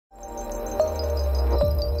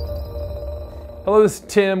Hello, this is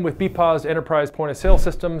Tim with Bepoz Enterprise Point of Sale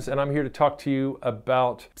Systems, and I'm here to talk to you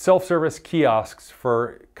about self-service kiosks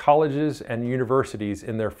for colleges and universities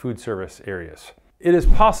in their food service areas. It is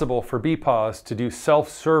possible for Bepoz to do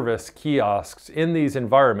self-service kiosks in these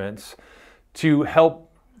environments to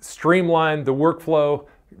help streamline the workflow,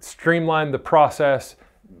 streamline the process,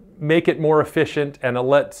 make it more efficient, and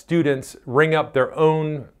let students ring up their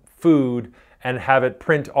own food and have it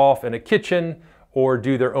print off in a kitchen or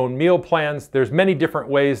do their own meal plans. There's many different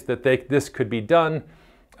ways that this could be done,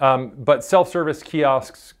 but self-service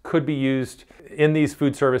kiosks could be used in these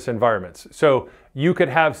food service environments. So you could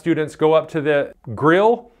have students go up to the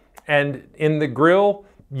grill and in the grill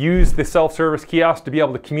use the self-service kiosk to be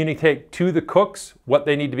able to communicate to the cooks what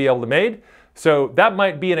they need to be able to make. So that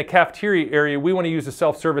might be in a cafeteria area. We want to use a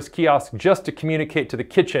self-service kiosk just to communicate to the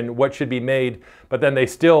kitchen what should be made, but then they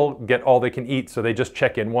still get all they can eat, so they just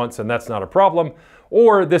check in once and that's not a problem.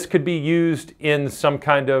 Or this could be used in some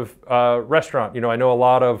kind of restaurant. You know, I know a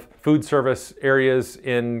lot of food service areas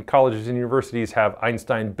in colleges and universities have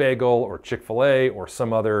Einstein Bagel or Chick-fil-A or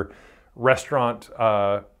some other restaurant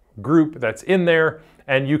group that's in there,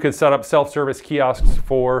 and you could set up self-service kiosks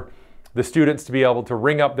for the students to be able to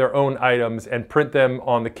ring up their own items and print them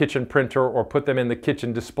on the kitchen printer or put them in the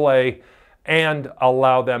kitchen display and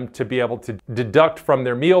allow them to be able to deduct from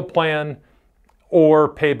their meal plan or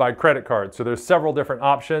pay by credit card. So there's several different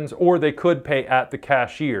options, or they could pay at the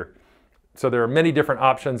cashier. So there are many different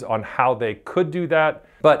options on how they could do that.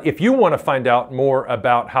 But if you want to find out more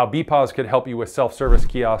about how Bepoz could help you with self-service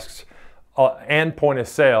kiosks and point of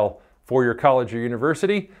sale for your college or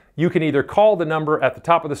university, you can either call the number at the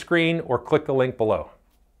top of the screen or click the link below.